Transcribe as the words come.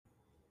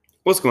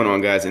What's going on,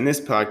 guys? In this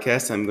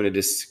podcast, I'm going to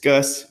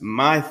discuss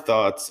my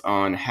thoughts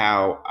on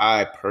how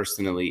I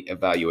personally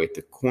evaluate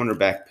the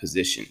cornerback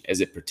position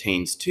as it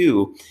pertains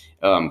to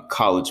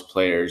college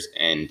players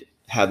and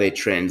how they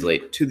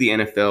translate to the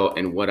NFL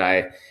and what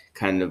I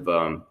kind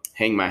of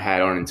hang my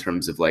hat on in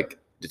terms of like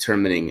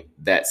determining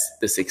that's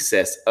the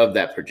success of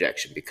that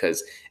projection.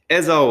 Because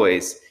as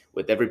always,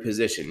 with every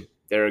position,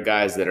 there are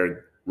guys that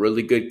are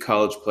really good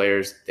college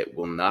players that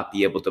will not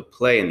be able to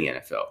play in the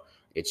NFL.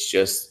 It's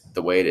just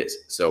the way it is.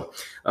 So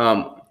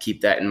keep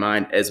that in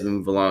mind as we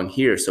move along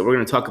here. So we're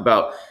going to talk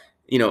about,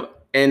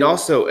 and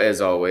also as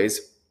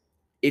always,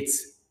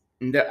 it's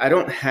I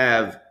don't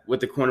have with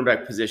the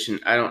cornerback position.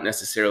 I don't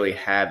necessarily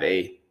have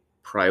a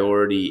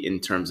priority in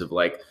terms of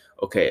like,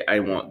 okay, I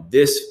want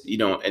this,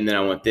 and then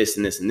I want this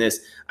and this and this.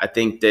 I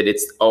think that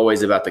it's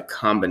always about the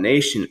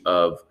combination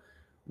of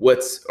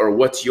what's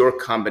your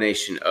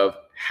combination of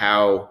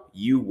how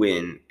you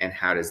win and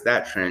how does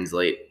that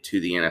translate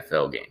to the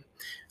NFL game.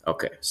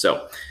 Okay,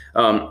 so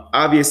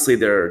obviously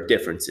there are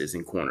differences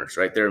in corners,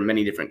 right? There are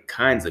many different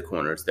kinds of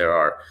corners. There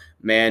are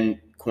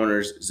man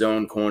corners,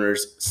 zone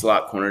corners,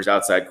 slot corners,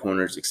 outside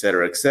corners, et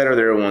cetera, et cetera.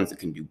 There are ones that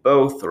can do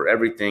both or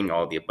everything,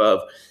 all the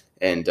above.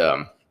 And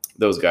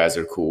those guys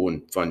are cool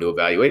and fun to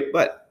evaluate.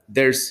 But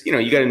there's, you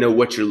got to know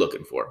what you're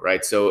looking for,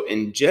 right? So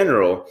in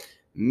general,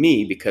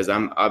 me, because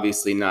I'm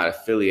obviously not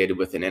affiliated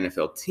with an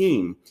NFL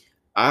team,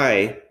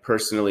 I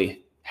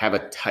personally have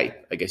a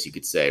type, I guess you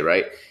could say,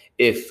 right?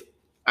 If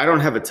I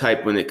don't have a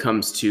type when it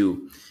comes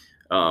to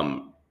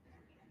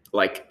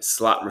like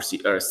slot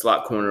receiver or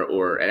slot corner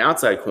or an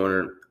outside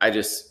corner. I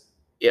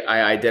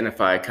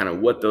identify kind of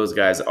what those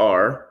guys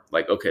are.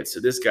 Like, okay, so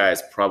this guy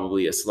is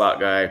probably a slot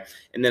guy,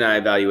 and then I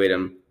evaluate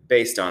him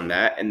based on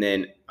that. And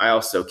then I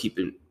also keep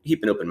an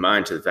open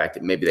mind to the fact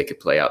that maybe they could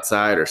play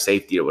outside or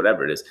safety or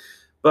whatever it is.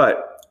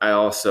 But I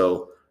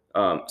also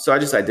so I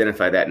just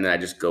identify that, and then I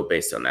just go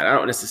based on that. I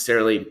don't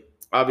necessarily.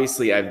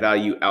 Obviously, I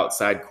value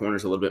outside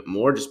corners a little bit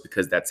more just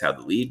because that's how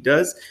the league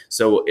does.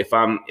 So if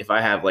I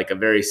have like a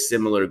very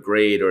similar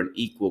grade or an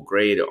equal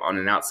grade on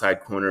an outside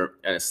corner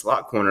and a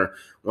slot corner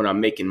when I'm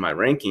making my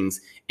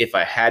rankings, if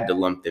I had to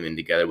lump them in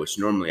together, which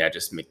normally I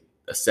just make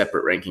a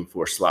separate ranking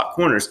for slot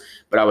corners,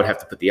 but I would have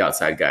to put the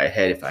outside guy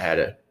ahead if I had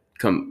to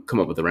come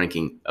up with a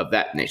ranking of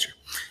that nature.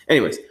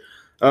 Anyways,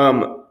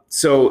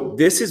 so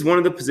this is one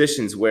of the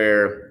positions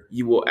where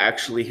you will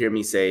actually hear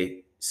me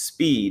say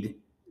speed,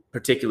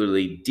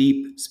 particularly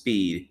deep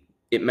speed,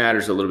 it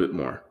matters a little bit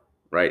more,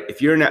 right?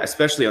 If you're not,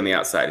 especially on the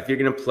outside, if you're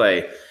going to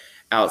play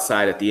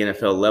outside at the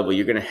NFL level,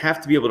 you're going to have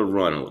to be able to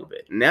run a little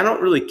bit. And I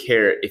don't really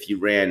care if you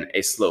ran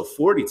a slow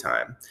 40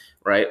 time,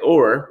 right?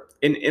 Or,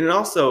 and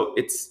also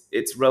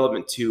it's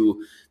relevant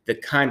to the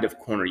kind of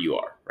corner you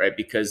are, right?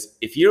 Because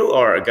if you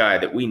are a guy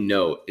that we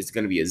know is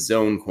going to be a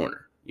zone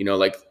corner,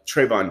 like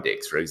Trayvon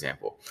Diggs, for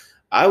example,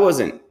 I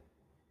wasn't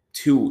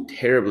too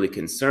terribly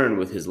concerned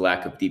with his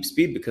lack of deep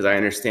speed because I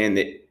understand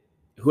that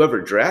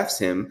whoever drafts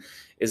him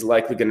is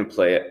likely going to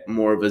play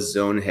more of a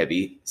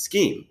zone-heavy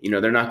scheme.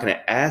 They're not going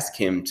to ask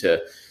him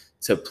to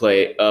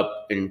play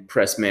up and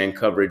press man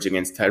coverage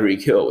against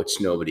Tyreek Hill,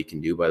 which nobody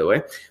can do, by the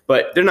way.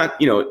 But they're not,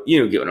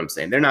 you get what I'm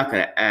saying. They're not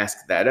going to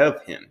ask that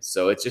of him.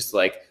 So it's just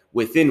like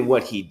within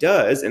what he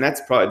does, and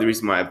that's probably the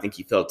reason why I think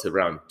he fell to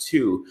round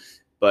 2.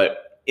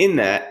 But in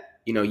that,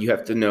 you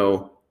have to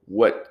know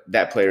what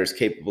that player is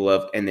capable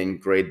of and then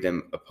grade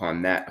them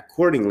upon that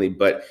accordingly.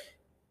 But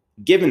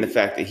given the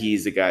fact that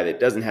he's a guy that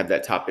doesn't have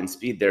that top end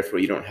speed, therefore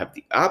you don't have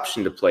the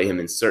option to play him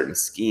in certain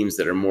schemes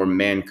that are more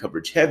man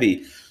coverage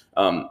heavy,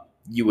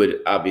 you would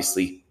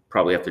obviously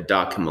probably have to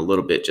dock him a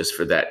little bit just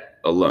for that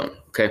alone.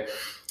 Okay.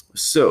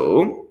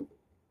 So,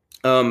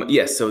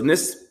 yes. So in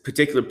this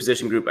particular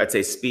position group, I'd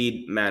say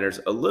speed matters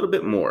a little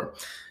bit more.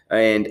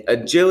 And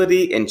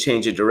agility and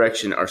change of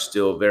direction are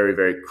still very,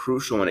 very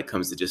crucial when it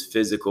comes to just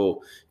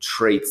physical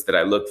traits that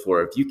I look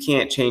for. If you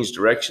can't change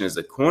direction as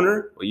a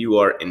corner, well, you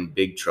are in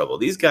big trouble.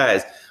 These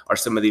guys are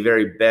some of the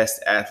very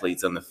best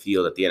athletes on the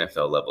field at the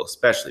NFL level,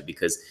 especially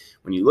because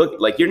when you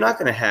look, like, you're not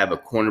going to have a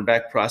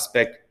cornerback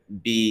prospect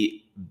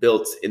be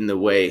built in the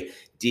way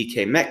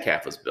DK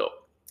Metcalf was built.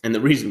 And the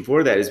reason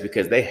for that is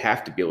because they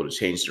have to be able to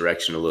change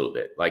direction a little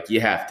bit. Like,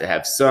 you have to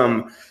have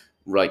some,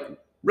 like,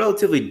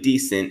 relatively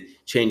decent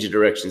change of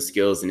direction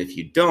skills. And if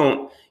you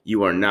don't,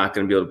 you are not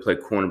going to be able to play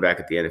cornerback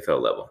at the NFL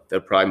level.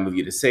 They'll probably move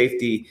you to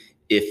safety,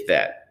 if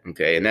that.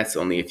 Okay. And that's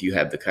only if you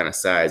have the kind of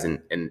size and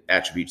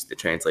attributes that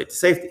translate to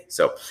safety.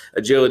 So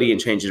agility and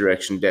change of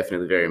direction,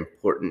 definitely very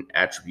important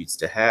attributes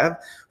to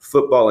have.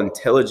 Football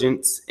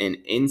intelligence and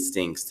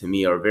instincts, to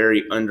me, are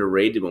very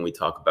underrated when we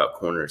talk about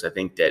corners. I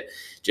think that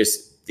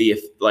just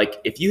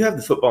if you have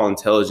the football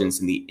intelligence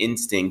and the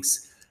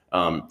instincts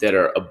that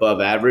are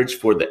above average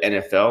for the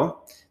NFL,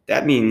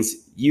 that means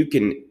you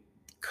can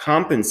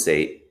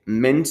compensate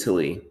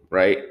mentally,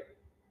 right?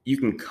 You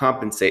can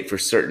compensate for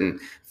certain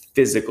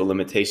physical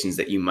limitations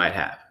that you might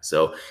have.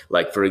 So,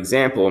 like, for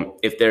example,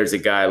 if there's a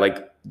guy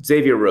like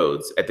Xavier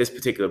Rhodes at this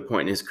particular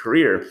point in his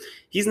career,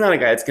 he's not a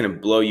guy that's going to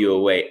blow you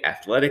away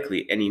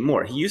athletically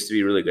anymore. He used to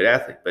be a really good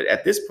athlete, but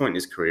at this point in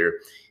his career,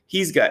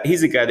 he's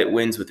a guy that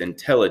wins with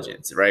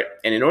intelligence, right?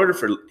 And in order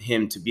for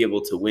him to be able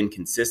to win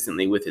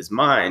consistently with his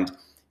mind,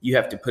 you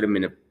have to put him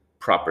in a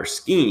proper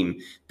scheme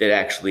that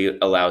actually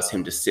allows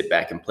him to sit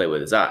back and play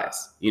with his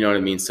eyes. You know what I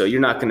mean? So you're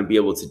not going to be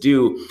able to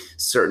do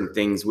certain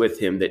things with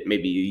him that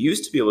maybe you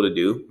used to be able to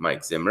do,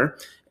 Mike Zimmer.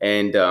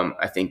 And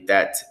I think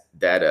that's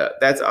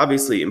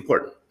obviously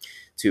important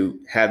to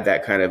have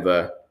that kind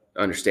of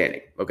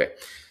understanding. Okay,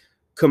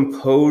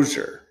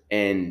 composure,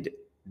 and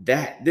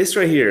this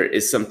right here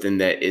is something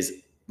that is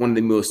one of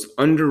the most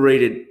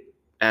underrated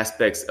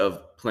aspects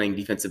of playing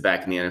defensive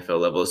back in the NFL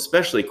level,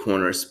 especially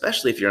corner,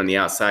 especially if you're on the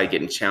outside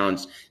getting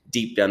challenged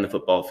deep down the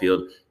football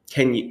field.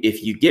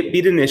 If you get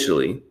beat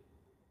initially,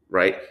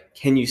 right,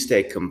 can you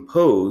stay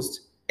composed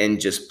and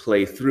just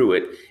play through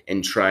it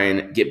and try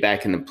and get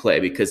back into play?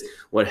 Because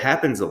what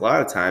happens a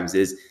lot of times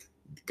is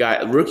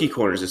rookie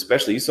corners,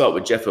 especially, you saw it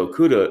with Jeff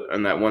Okudah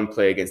on that one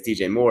play against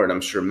DJ Moore, and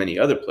I'm sure many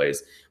other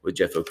plays with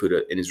Jeff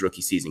Okudah in his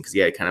rookie season because he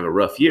had kind of a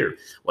rough year.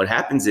 What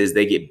happens is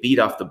they get beat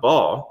off the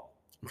ball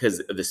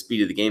because the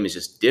speed of the game is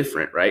just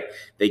different, right?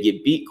 They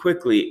get beat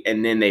quickly,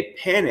 and then they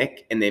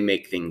panic, and they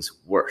make things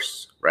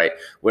worse, right?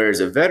 Whereas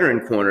a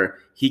veteran corner,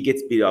 he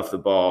gets beat off the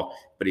ball,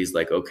 but he's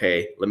like,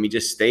 okay, let me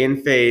just stay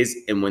in phase,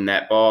 and when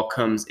that ball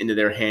comes into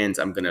their hands,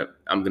 I'm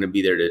gonna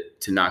be there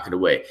to knock it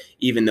away.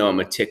 Even though I'm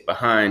a tick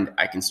behind,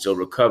 I can still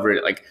recover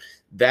it. Like,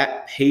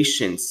 that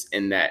patience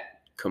and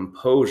that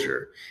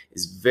composure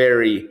is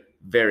very,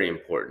 very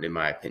important, in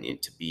my opinion,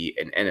 to be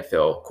an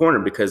NFL corner,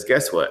 because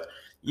guess what?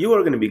 You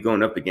are going to be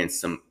going up against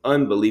some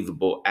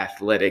unbelievable,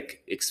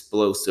 athletic,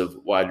 explosive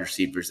wide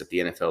receivers at the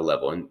NFL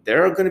level. And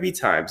there are going to be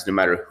times, no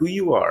matter who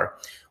you are,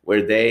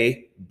 where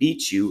they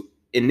beat you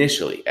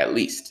initially, at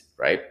least,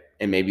 right?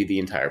 And maybe the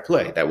entire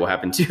play. That will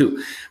happen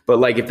too. But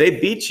like, if they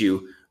beat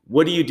you,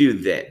 what do you do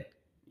then?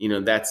 You know,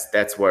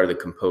 that's where the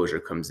composure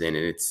comes in,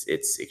 and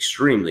it's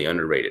extremely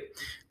underrated.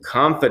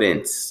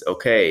 Confidence.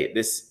 Okay,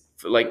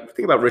 think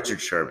about Richard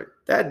Sherman.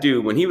 That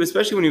dude,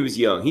 especially when he was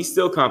young, he's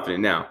still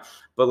confident now.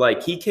 But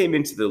like, he came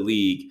into the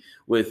league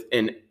with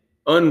an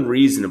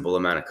unreasonable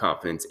amount of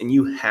confidence, and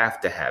you have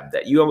to have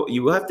that.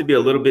 You have to be a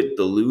little bit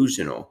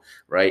delusional,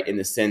 right? In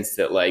the sense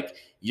that, like,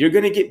 you're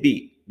going to get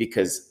beat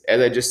because,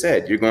 as I just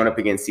said, you're going up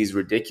against these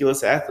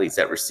ridiculous athletes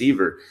at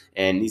receiver,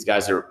 and these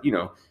guys are,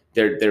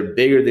 they're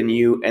bigger than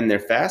you and they're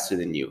faster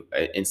than you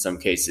in some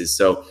cases.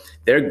 So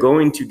they're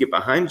going to get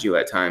behind you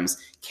at times.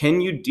 Can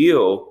you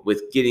deal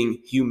with getting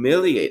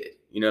humiliated?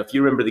 If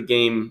you remember the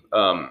game,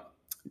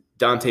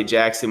 Dante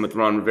Jackson with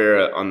Ron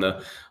Rivera on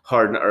the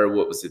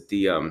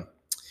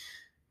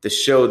the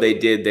show they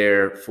did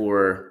there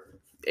for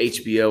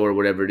HBO or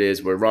whatever it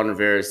is, where Ron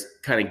Rivera's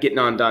kind of getting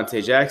on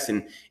Dante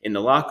Jackson in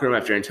the locker room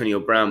after Antonio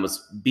Brown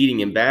was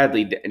beating him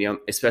badly,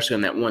 especially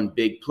on that one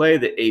big play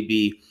that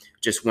AB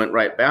just went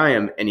right by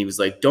him, and he was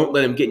like, don't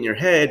let him get in your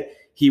head.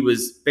 He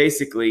was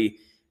basically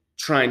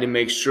trying to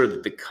make sure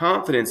that the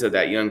confidence of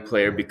that young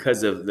player,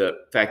 because of the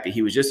fact that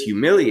he was just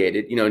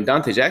humiliated, and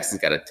Dante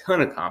Jackson's got a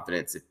ton of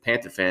confidence. If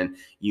Panther fan,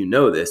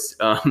 this.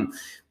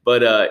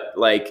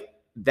 Like,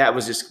 that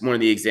was just one of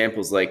the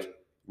examples. Like,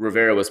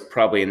 Rivera was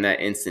probably in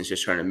that instance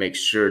just trying to make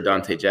sure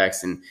Dante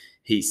Jackson,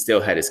 he still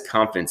had his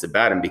confidence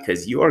about him,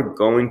 because you are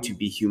going to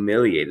be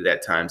humiliated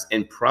at times.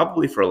 And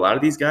probably for a lot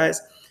of these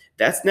guys,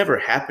 that's never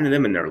happened to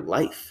them in their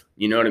life.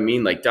 You know what I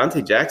mean? Like,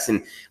 Dante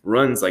Jackson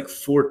runs like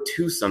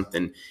 4.2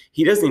 something.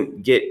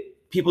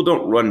 People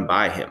don't run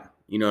by him.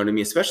 You know what I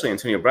mean? Especially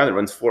Antonio Brown that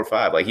runs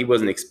 4.5. Like, he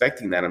wasn't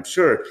expecting that, I'm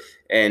sure.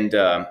 And,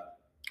 I'm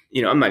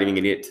not even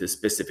going to get to the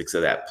specifics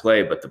of that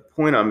play, but the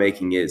point I'm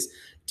making is,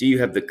 do you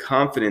have the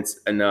confidence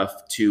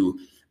enough to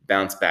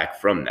bounce back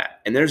from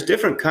that? And there's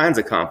different kinds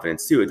of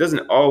confidence too. It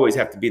doesn't always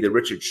have to be the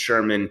Richard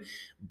Sherman,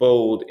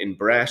 bold and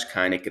brash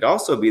kind. It could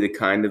also be the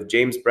kind of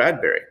James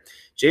Bradberry.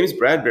 James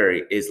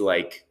Bradberry is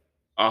like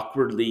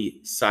awkwardly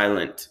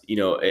silent,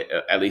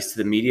 at least to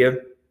the media.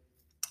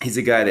 He's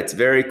a guy that's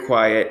very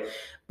quiet,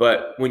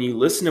 but when you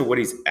listen to what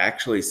he's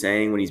actually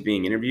saying when he's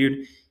being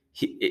interviewed,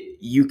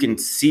 you can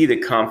see the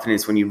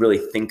confidence when you really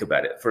think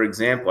about it. For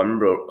example, I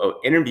remember an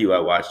interview I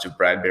watched of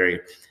Bradberry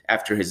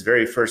after his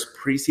very first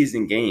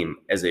preseason game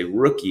as a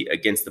rookie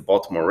against the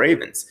Baltimore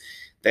Ravens.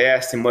 They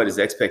asked him what his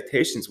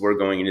expectations were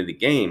going into the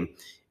game,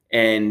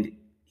 and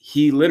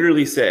he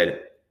literally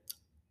said,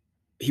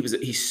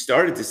 he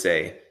started to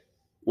say,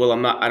 well,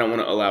 I don't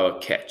want to allow a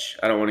catch.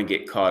 I don't want to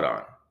get caught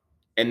on.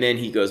 And then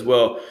he goes,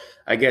 well,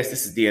 I guess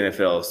this is the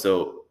NFL,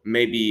 so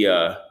maybe,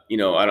 I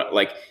don't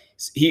like.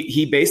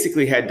 He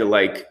basically had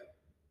to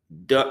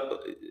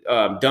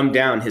dumb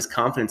down his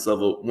confidence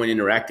level when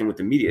interacting with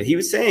the media. He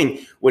was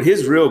saying what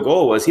his real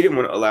goal was. He didn't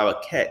want to allow a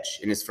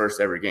catch in his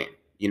first ever game.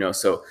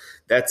 So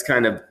that's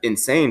kind of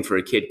insane for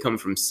a kid coming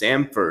from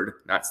Samford,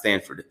 not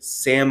Stanford,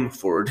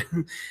 Samford.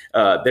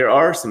 There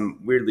are some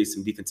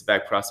defensive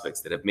back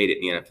prospects that have made it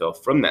in the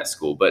NFL from that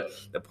school. But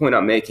the point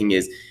I'm making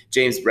is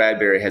James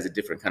Bradberry has a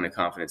different kind of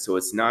confidence. So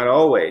it's not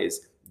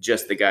always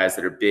just the guys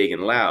that are big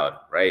and loud,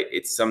 right?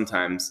 It's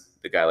sometimes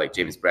the guy like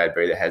James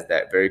Bradberry that has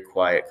that very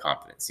quiet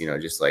confidence,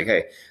 just like,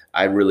 hey,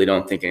 I really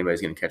don't think anybody's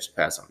going to catch the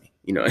pass on me.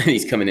 and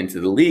he's coming into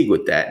the league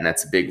with that. And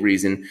that's a big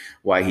reason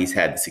why he's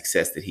had the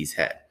success that he's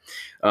had.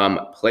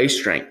 Play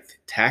strength,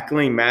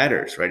 tackling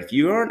matters, right? If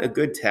you aren't a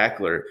good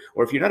tackler,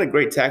 or if you're not a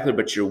great tackler,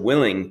 but you're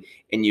willing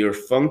and you're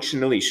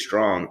functionally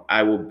strong,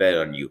 I will bet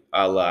on you,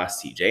 a la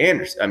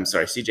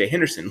CJ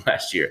Henderson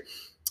last year.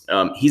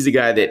 He's a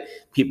guy that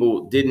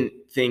people didn't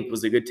think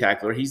was a good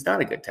tackler. He's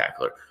not a good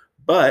tackler,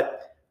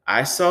 but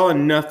I saw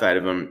enough out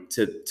of him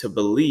to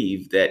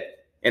believe that,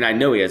 and I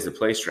know he has the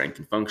play strength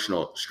and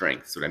functional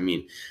strength. That's what I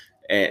mean.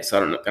 And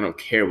so I don't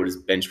care what his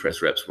bench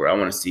press reps were. I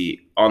want to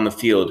see on the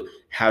field,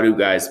 how do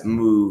guys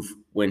move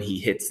when he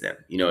hits them?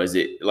 Is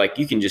it like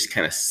you can just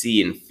kind of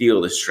see and feel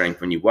the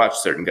strength when you watch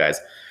certain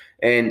guys?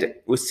 And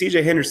with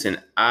CJ Henderson,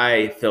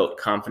 I felt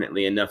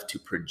confidently enough to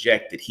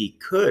project that he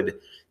could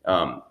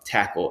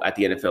tackle at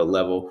the NFL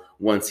level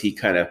once he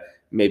kind of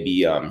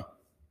maybe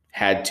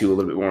had to a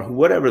little bit more,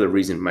 whatever the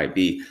reason might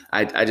be.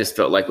 I just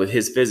felt like with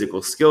his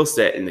physical skill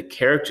set and the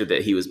character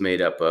that he was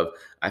made up of,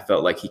 I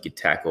felt like he could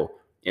tackle,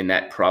 and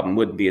that problem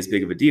wouldn't be as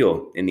big of a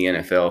deal in the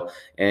NFL.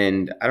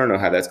 And I don't know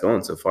how that's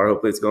going so far.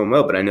 Hopefully it's going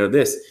well. But I know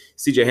this,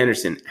 CJ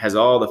Henderson has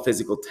all the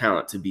physical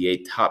talent to be a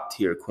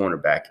top-tier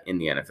cornerback in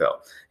the NFL,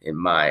 in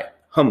my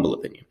humble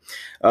opinion.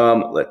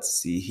 Let's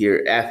see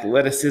here.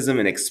 Athleticism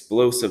and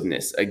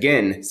explosiveness.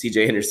 Again,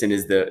 CJ Henderson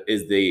is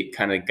the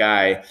kind of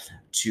guy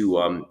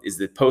is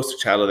the poster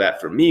child of that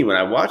for me. When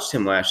I watched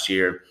him last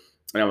year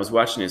and I was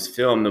watching his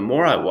film, the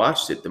more I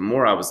watched it, the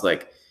more I was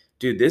like,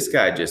 dude, this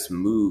guy just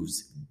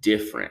moves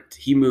different.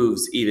 He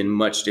moves even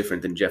much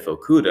different than Jeff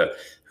Okudah,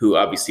 who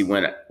obviously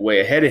went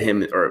way ahead of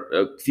him, or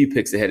a few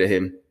picks ahead of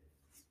him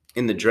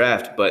in the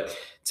draft. But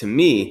to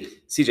me,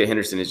 CJ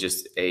Henderson is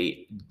just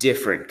a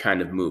different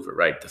kind of mover,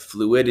 right? The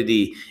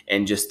fluidity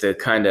and just the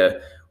kind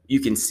of,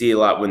 you can see a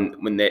lot when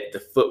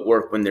the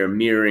footwork, when they're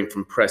mirroring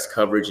from press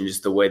coverage and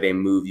just the way they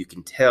move, you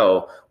can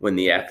tell when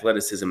the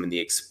athleticism and the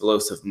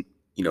explosive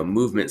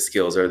movement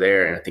skills are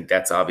there. And I think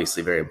that's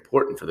obviously very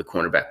important for the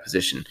cornerback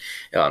position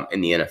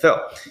in the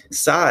NFL.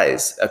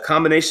 Size, a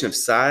combination of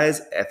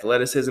size,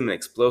 athleticism, and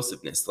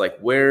explosiveness. Like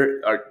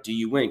do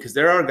you win? Because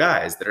there are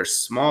guys that are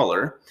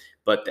smaller,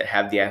 but that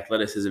have the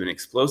athleticism and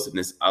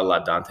explosiveness, a la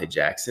Dante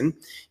Jackson,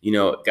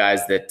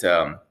 guys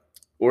that,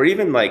 or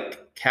even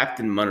like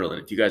Captain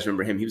Munnerlyn. If you guys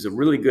remember him, he was a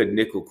really good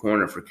nickel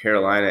corner for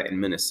Carolina and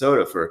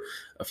Minnesota for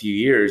a few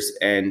years.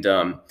 And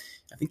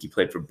I think he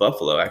played for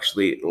Buffalo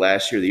actually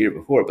last year, the year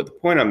before. But the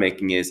point I'm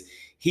making is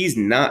he's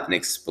not an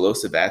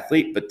explosive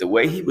athlete, but the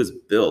way he was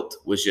built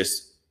was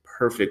just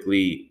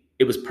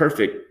it was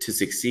perfect to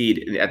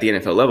succeed at the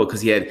NFL level,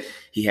 because he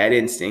had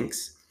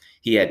instincts,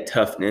 he had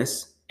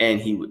toughness, and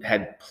he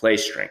had play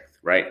strength,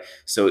 right?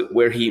 So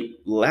where he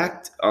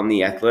lacked on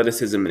the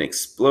athleticism and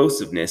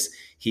explosiveness,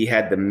 he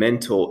had the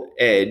mental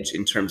edge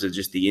in terms of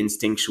just the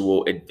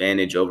instinctual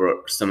advantage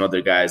over some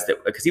other guys,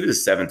 because he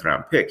was a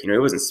 7th-round pick. He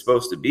wasn't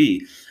supposed to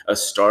be a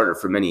starter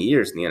for many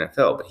years in the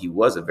NFL, but he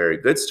was a very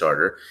good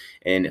starter.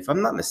 And if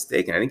I'm not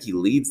mistaken, I think he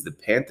leads the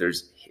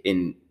Panthers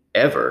in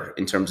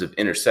terms of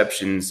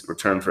interceptions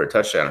returned for a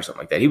touchdown or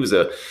something like that. He was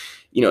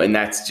and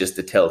that's just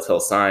a telltale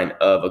sign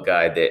of a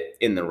guy that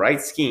in the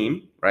right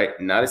scheme, right?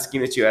 Not a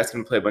scheme that you ask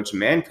him to play a bunch of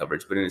man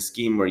coverage, but in a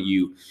scheme where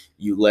you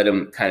let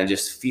him kind of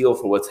just feel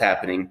for what's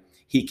happening,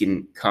 he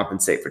can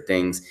compensate for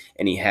things.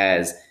 And he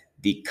has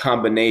the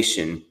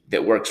combination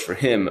that works for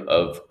him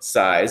of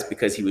size,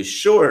 because he was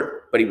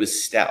short, but he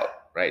was stout,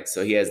 right?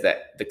 So he has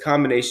the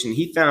combination.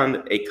 He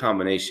found a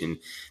combination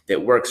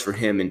that works for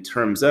him in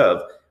terms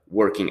of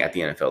working at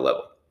the NFL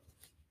level.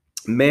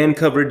 Man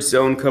coverage,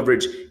 zone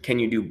coverage, can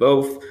you do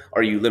both?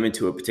 Are you limited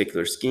to a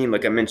particular scheme?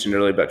 Like I mentioned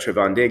earlier about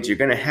Trevon Diggs, you're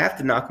going to have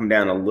to knock him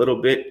down a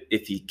little bit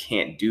if he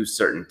can't do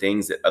certain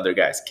things that other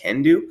guys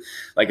can do.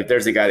 Like if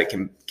there's a guy that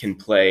can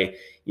play,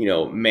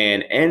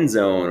 man and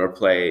zone, or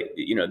play,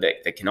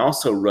 that can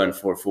also run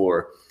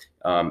 4-4,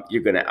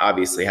 you're going to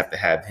obviously have to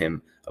have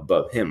him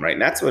above him, right?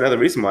 And that's another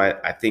reason why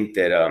I think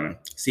that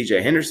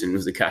CJ Henderson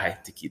was the guy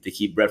to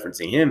keep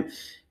referencing him.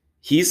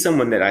 He's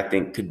someone that I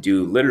think could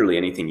do literally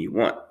anything you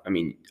want. I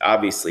mean,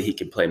 obviously he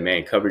can play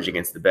man coverage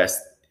against the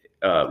best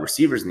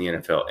receivers in the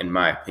NFL, in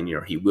my opinion,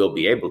 or he will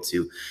be able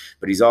to.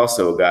 But he's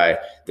also a guy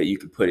that you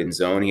could put in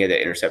zone. He had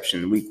that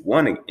interception in week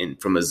 1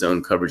 from a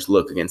zone coverage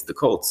look against the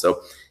Colts.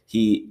 So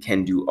he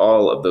can do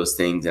all of those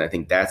things. And I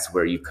think that's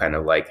where you kind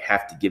of like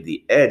have to give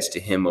the edge to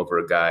him over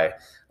a guy,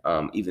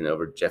 even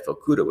over Jeff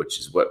Okudah,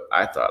 which is what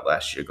I thought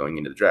last year going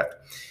into the draft.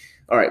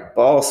 All right,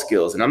 ball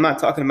skills. And I'm not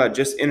talking about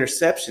just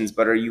interceptions,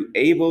 but are you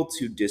able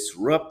to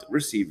disrupt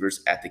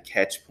receivers at the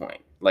catch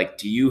point? Like,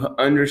 do you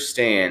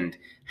understand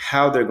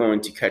how they're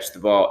going to catch the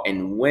ball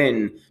and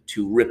when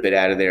to rip it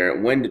out of there,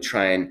 and when to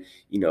try and,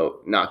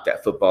 knock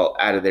that football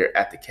out of there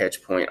at the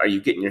catch point? Are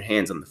you getting your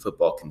hands on the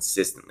football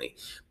consistently?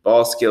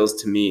 Ball skills,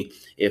 to me,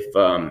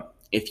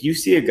 if you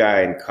see a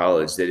guy in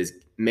college that is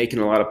making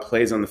a lot of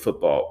plays on the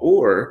football,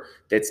 or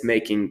that's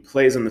making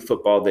plays on the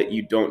football that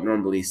you don't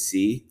normally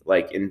see,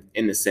 like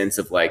in the sense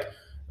of like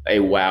a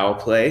wow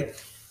play,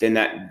 then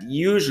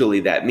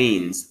that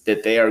means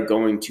that they are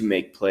going to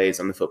make plays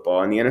on the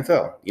football in the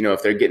NFL.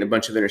 If they're getting a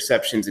bunch of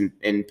interceptions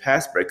and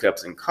pass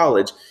breakups in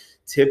college,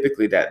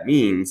 typically that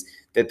means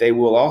that they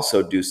will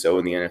also do so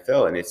in the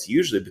NFL. And it's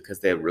usually because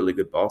they have really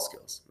good ball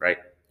skills, right?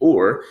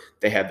 Or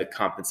they have the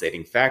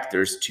compensating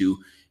factors to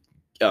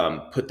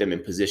put them in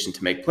position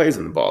to make plays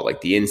on the ball,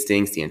 like the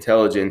instincts, the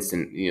intelligence,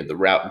 and the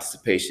route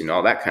anticipation,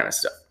 all that kind of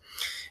stuff.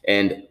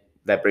 And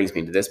that brings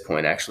me to this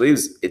point, actually,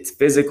 is it's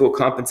physical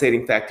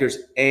compensating factors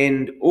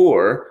and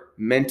or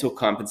mental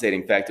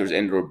compensating factors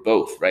and or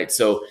both, right?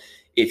 So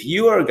if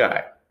you are a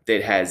guy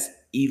that has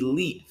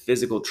elite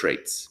physical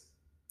traits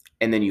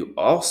and then you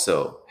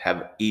also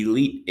have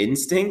elite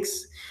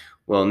instincts,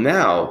 well,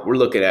 now we're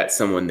looking at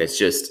someone that's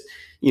just,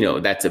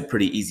 that's a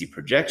pretty easy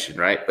projection,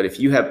 right? But if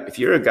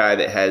you're a guy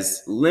that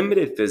has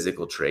limited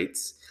physical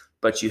traits,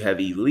 but you have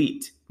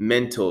elite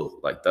mental,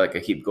 like I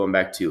keep going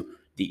back to,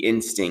 the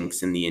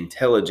instincts and the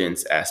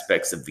intelligence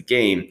aspects of the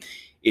game,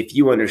 if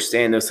you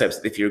understand those types,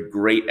 if you're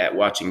great at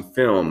watching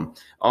film,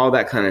 all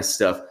that kind of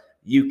stuff,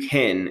 you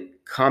can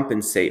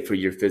compensate for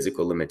your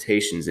physical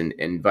limitations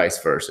and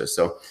vice versa.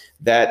 So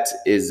that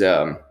is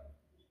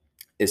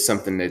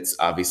something that's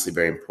obviously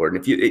very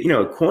important.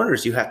 If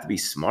corners, you have to be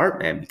smart,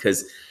 man,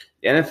 because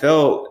the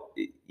NFL,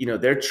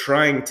 they're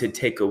trying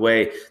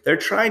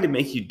to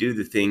make you do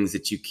the things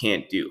that you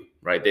can't do,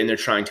 right? Then they're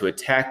trying to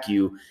attack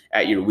you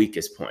at your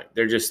weakest point.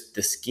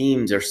 The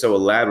schemes are so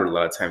elaborate a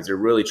lot of times. They're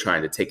really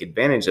trying to take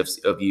advantage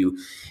of you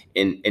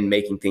in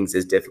making things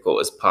as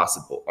difficult as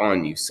possible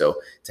on you. So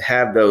to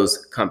have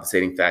those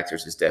compensating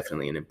factors is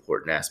definitely an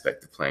important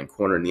aspect of playing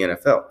corner in the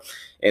NFL,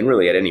 and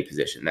really at any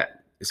position, that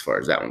as far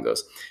as that one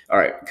goes. All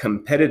right,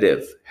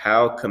 competitive.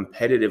 How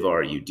competitive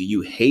are you? Do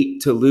you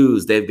hate to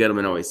lose? Dave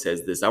Gettleman always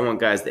says this. I want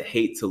guys that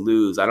hate to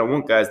lose. I don't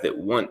want guys that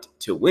want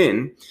to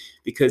win,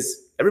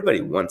 because everybody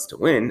wants to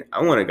win.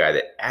 I want a guy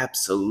that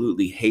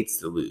absolutely hates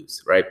to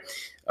lose, right?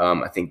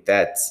 I think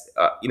that's,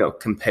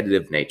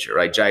 competitive nature,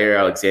 right? Jair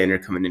Alexander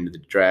coming into the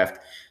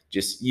draft,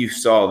 you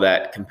saw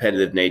that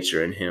competitive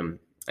nature in him.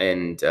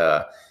 And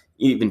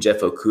even Jeff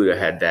Okudah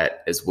had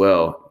that as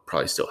well.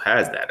 Probably still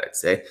has that, I'd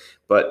say.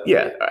 But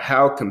yeah,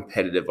 how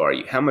competitive are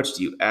you? How much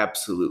do you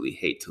absolutely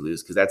hate to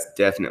lose? Because that's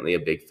definitely a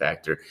big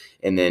factor.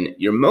 And then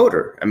your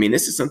motor. I mean,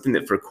 this is something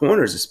that for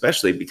corners,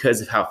 especially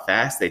because of how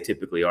fast they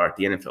typically are at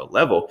the NFL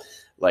level,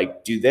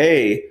 like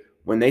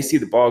when they see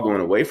the ball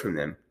going away from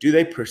them, do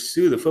they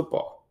pursue the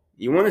football?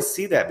 You want to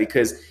see that,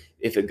 because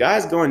if a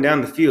guy's going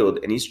down the field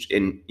and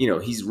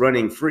he's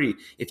running free,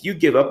 if you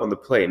give up on the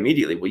play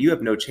immediately, well, you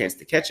have no chance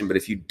to catch him. But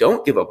if you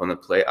don't give up on the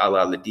play, a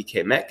la the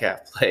DK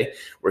Metcalf play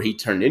where he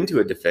turned into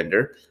a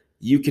defender,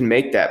 you can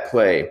make that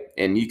play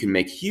and you can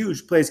make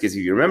huge plays. Because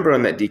if you remember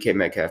on that DK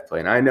Metcalf play,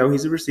 and I know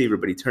he's a receiver,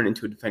 but he turned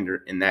into a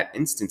defender in that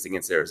instance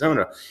against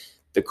Arizona,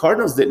 the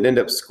Cardinals didn't end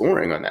up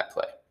scoring on that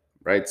play,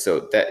 right?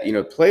 So that,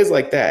 plays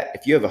like that,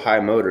 if you have a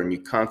high motor and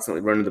you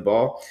constantly run the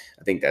ball,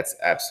 I think that's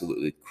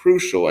absolutely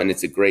crucial. And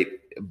it's a great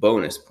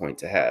bonus point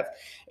to have.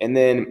 And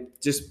then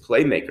just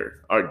playmaker.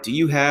 Do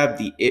you have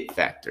the it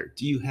factor?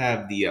 Do you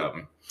have the,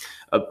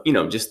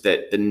 just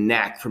the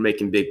knack for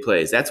making big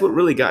plays? That's what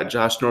really got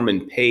Josh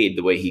Norman paid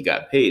the way he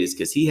got paid, is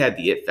because he had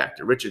the it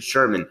factor. Richard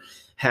Sherman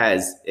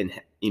had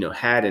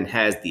and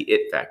has the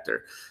it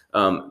factor.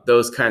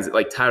 Those kinds of,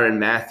 like Tyrann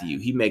Mathieu,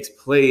 he makes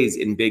plays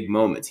in big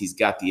moments. He's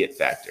got the it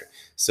factor.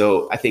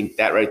 So I think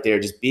that right there,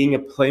 just being a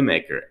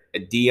playmaker,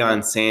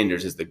 Deion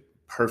Sanders is the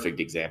perfect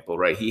example,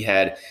 right? He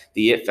had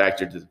the it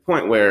factor to the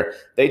point where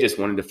they just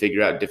wanted to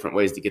figure out different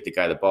ways to get the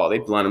guy the ball.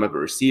 They'd line him up at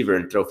receiver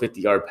and throw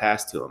 50-yard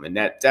pass to him. And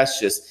that's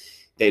just,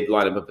 they'd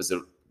line him up as a,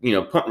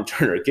 punt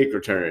returner, a kick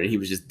returner. And he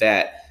was just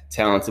that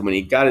talented. When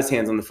he got his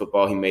hands on the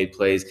football, he made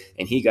plays,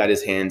 and he got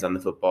his hands on the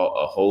football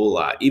a whole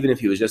lot. Even if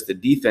he was just a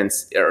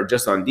defense or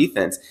just on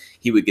defense,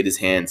 he would get his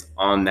hands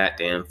on that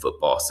damn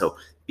football. So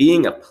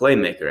being a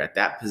playmaker at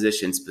that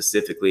position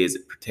specifically as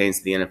it pertains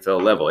to the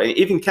NFL level, and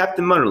even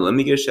Captain Munro, let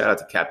me give a shout out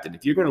to Captain.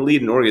 If you're going to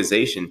lead an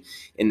organization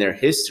in their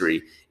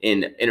history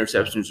in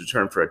interceptions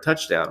returned for a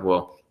touchdown,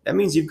 well, that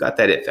means you've got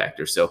that it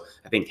factor. So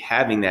I think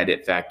having that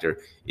it factor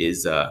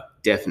is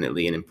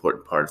definitely an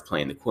important part of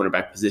playing the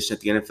cornerback position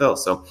at the NFL.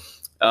 So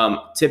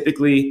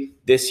typically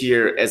this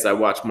year, as I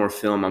watch more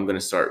film, I'm going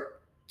to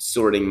start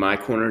sorting my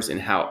corners,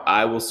 and how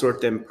I will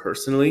sort them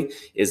personally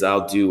is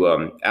I'll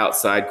do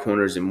outside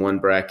corners in one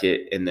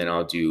bracket, and then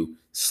I'll do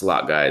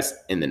slot guys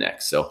in the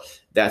next. So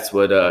that's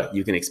what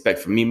you can expect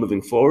from me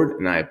moving forward.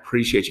 And I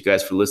appreciate you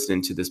guys for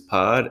listening to this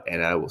pod,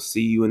 and I will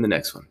see you in the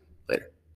next one.